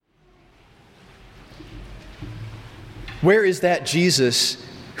Where is that Jesus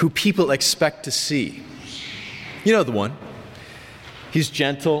who people expect to see? You know the one. He's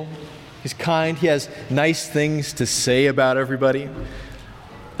gentle, he's kind, he has nice things to say about everybody.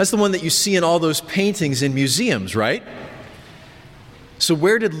 That's the one that you see in all those paintings in museums, right? So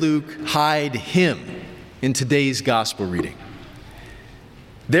where did Luke hide him in today's gospel reading?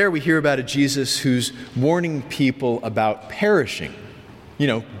 There we hear about a Jesus who's warning people about perishing,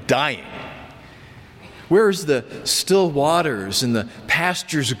 dying. Where's the still waters and the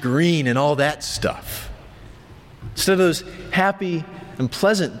pastures green and all that stuff? Instead of those happy and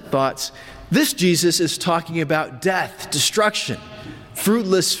pleasant thoughts, this Jesus is talking about death, destruction,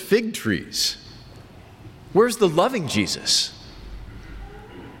 fruitless fig trees. Where's the loving Jesus?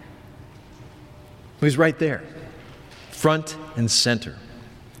 He's right there, front and center.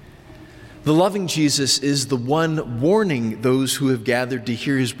 The loving Jesus is the one warning those who have gathered to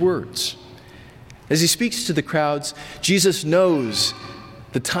hear his words. As he speaks to the crowds, Jesus knows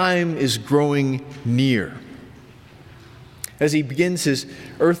the time is growing near. As he begins his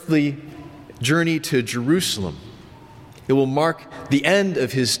earthly journey to Jerusalem, it will mark the end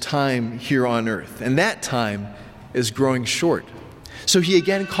of his time here on earth, and that time is growing short. So he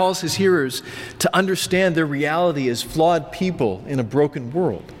again calls his hearers to understand their reality as flawed people in a broken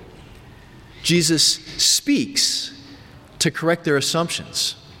world. Jesus speaks to correct their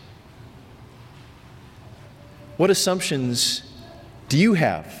assumptions. What assumptions do you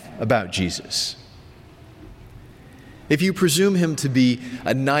have about Jesus? If you presume him to be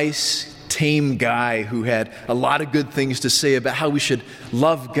a nice, tame guy who had a lot of good things to say about how we should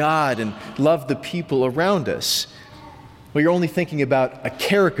love God and love the people around us, well, you're only thinking about a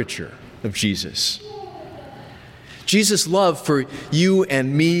caricature of Jesus. Jesus' love for you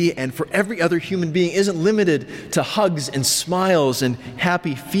and me and for every other human being isn't limited to hugs and smiles and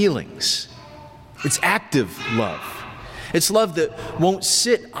happy feelings. It's active love. It's love that won't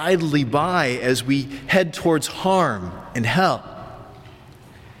sit idly by as we head towards harm and hell.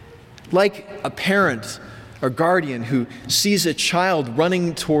 Like a parent or guardian who sees a child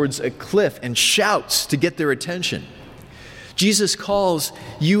running towards a cliff and shouts to get their attention, Jesus calls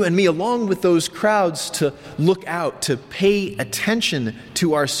you and me, along with those crowds, to look out, to pay attention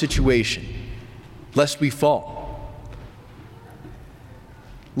to our situation, lest we fall.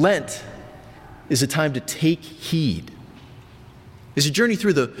 Lent is a time to take heed. As you journey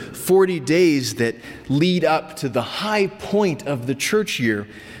through the 40 days that lead up to the high point of the church year,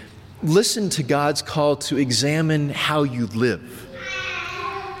 listen to God's call to examine how you live.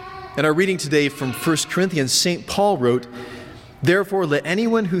 In our reading today from 1 Corinthians, St. Paul wrote, "Therefore, let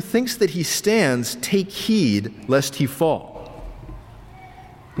anyone who thinks that he stands take heed lest he fall."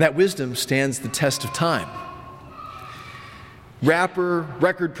 That wisdom stands the test of time. Rapper,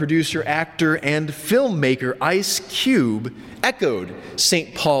 record producer, actor, and filmmaker Ice Cube echoed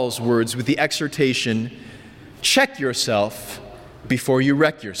St. Paul's words with the exhortation, "Check yourself before you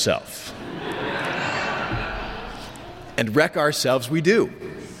wreck yourself." And wreck ourselves we do.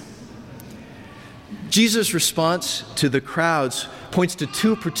 Jesus' response to the crowds points to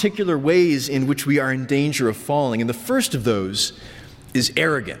two particular ways in which we are in danger of falling. And the first of those is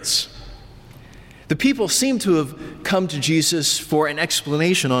arrogance. The people seem to have come to Jesus for an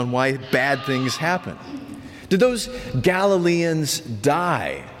explanation on why bad things happen. Did those Galileans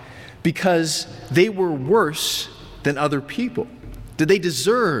die because they were worse than other people? Did they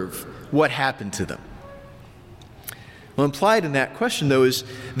deserve what happened to them? Well, implied in that question, though, is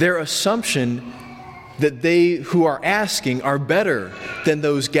their assumption that they who are asking are better than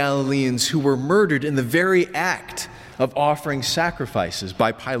those Galileans who were murdered in the very act of offering sacrifices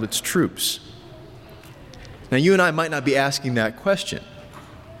by Pilate's troops. Now, you and I might not be asking that question,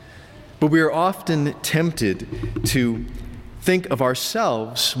 but we are often tempted to think of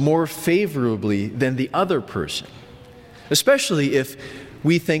ourselves more favorably than the other person, especially if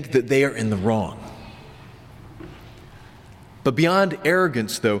we think that they are in the wrong. But beyond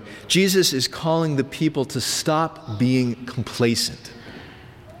arrogance, though, Jesus is calling the people to stop being complacent.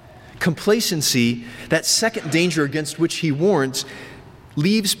 Complacency, that second danger against which he warns,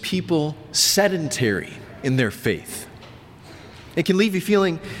 leaves people sedentary in their faith. It can leave you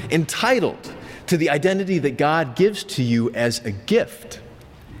feeling entitled to the identity that God gives to you as a gift.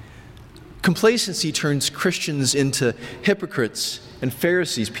 Complacency turns Christians into hypocrites and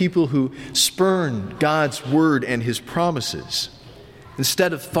Pharisees, people who spurn God's word and his promises,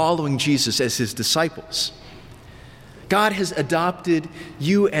 instead of following Jesus as his disciples. God has adopted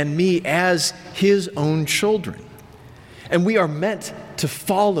you and me as his own children, and we are meant to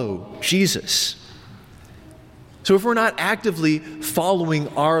follow Jesus. So if we're not actively following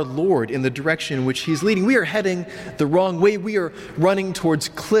our Lord in the direction in which he's leading, we are heading the wrong way. We are running towards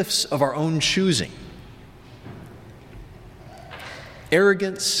cliffs of our own choosing.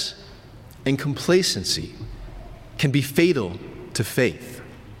 Arrogance and complacency can be fatal to faith.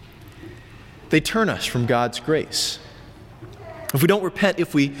 They turn us from God's grace. If we don't repent,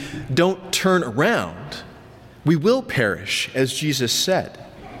 if we don't turn around, we will perish, as Jesus said.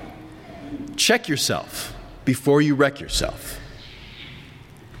 Check yourself before you wreck yourself.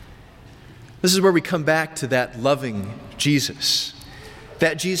 This is where we come back to that loving Jesus.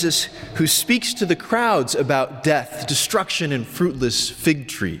 That Jesus who speaks to the crowds about death, destruction, and fruitless fig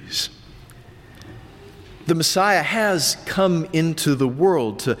trees. The Messiah has come into the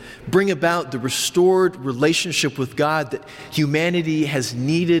world to bring about the restored relationship with God that humanity has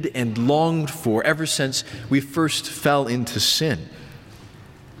needed and longed for ever since we first fell into sin.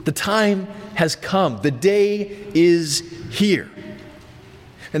 The time has come. The day is here.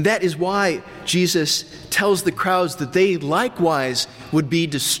 And that is why Jesus tells the crowds that they likewise would be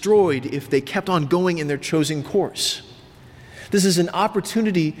destroyed if they kept on going in their chosen course. This is an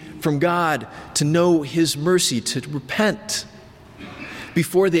opportunity from God to know his mercy, to repent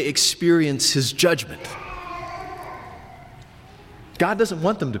before they experience his judgment. God doesn't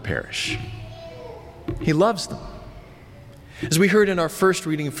want them to perish. He loves them. As we heard in our first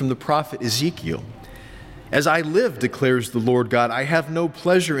reading from the prophet Ezekiel, "As I live, declares the Lord God, I have no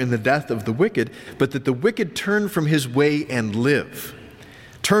pleasure in the death of the wicked, but that the wicked turn from his way and live.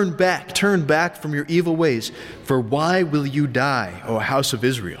 Turn back from your evil ways, for why will you die, O house of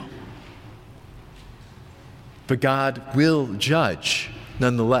Israel?" But God will judge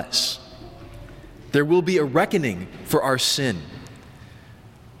nonetheless. There will be a reckoning for our sin,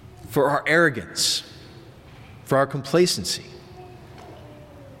 for our arrogance, for our complacency.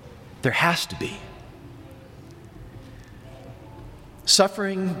 There has to be.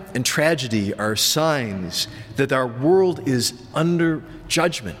 Suffering and tragedy are signs that our world is under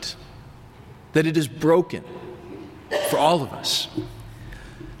judgment, that it is broken for all of us.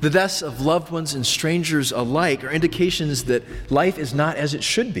 The deaths of loved ones and strangers alike are indications that life is not as it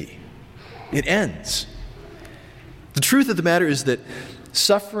should be. It ends. The truth of the matter is that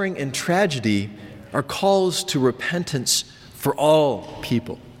suffering and tragedy are calls to repentance for all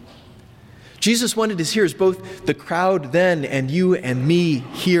people. Jesus wanted his hearers, both the crowd then and you and me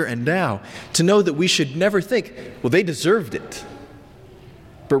here and now, to know that we should never think, well, they deserved it.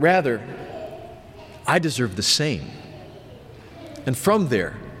 But rather, I deserve the same. And from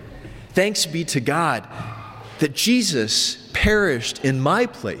there, thanks be to God that Jesus perished in my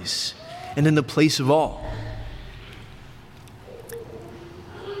place and in the place of all.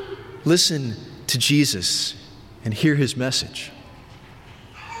 Listen to Jesus and hear his message.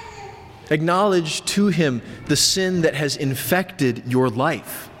 Acknowledge to him the sin that has infected your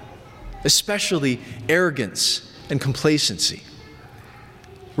life, especially arrogance and complacency.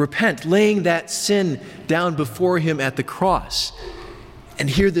 Repent, laying that sin down before him at the cross, and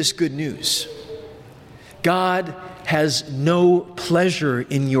hear this good news. God has no pleasure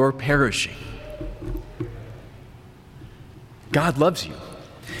in your perishing. God loves you.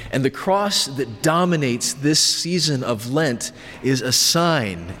 And the cross that dominates this season of Lent is a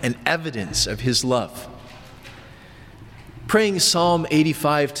sign and evidence of his love. Praying Psalm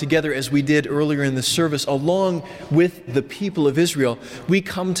 85 together as we did earlier in the service, along with the people of Israel, we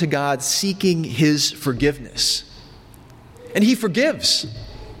come to God seeking his forgiveness. And he forgives.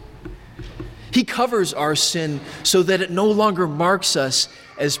 He covers our sin so that it no longer marks us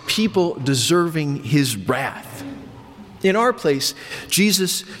as people deserving his wrath. In our place,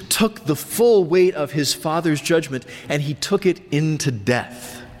 Jesus took the full weight of his Father's judgment and he took it into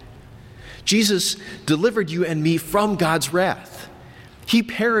death. Jesus delivered you and me from God's wrath. He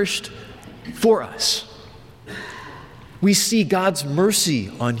perished for us. We see God's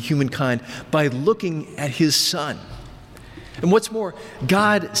mercy on humankind by looking at his Son. And what's more,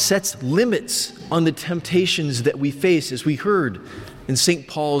 God sets limits on the temptations that we face, as we heard in St.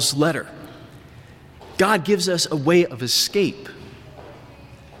 Paul's letter. God gives us a way of escape.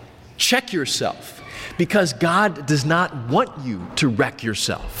 Check yourself, because God does not want you to wreck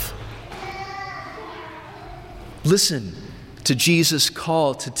yourself. Listen to Jesus'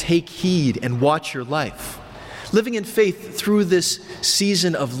 call to take heed and watch your life, living in faith through this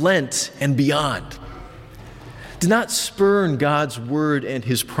season of Lent and beyond. Do not spurn God's word and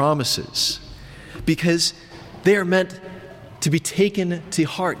his promises, because they are meant to be taken to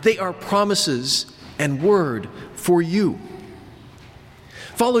heart. They are promises and word for you.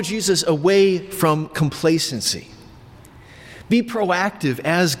 Follow Jesus away from complacency. Be proactive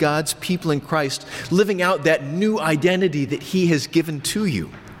as God's people in Christ, living out that new identity that He has given to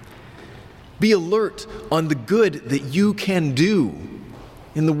you. Be alert on the good that you can do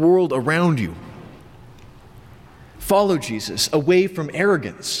in the world around you. Follow Jesus away from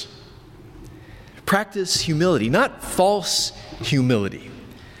arrogance. Practice humility, not false humility,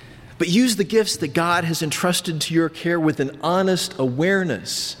 but use the gifts that God has entrusted to your care with an honest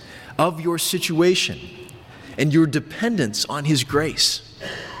awareness of your situation and your dependence on His grace.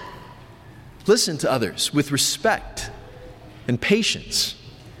 Listen to others with respect and patience,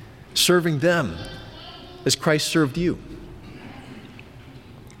 serving them as Christ served you.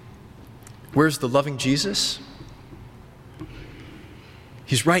 Where's the loving Jesus?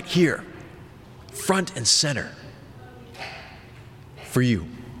 He's right here, front and center, for you.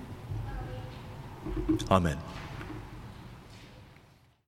 Amen.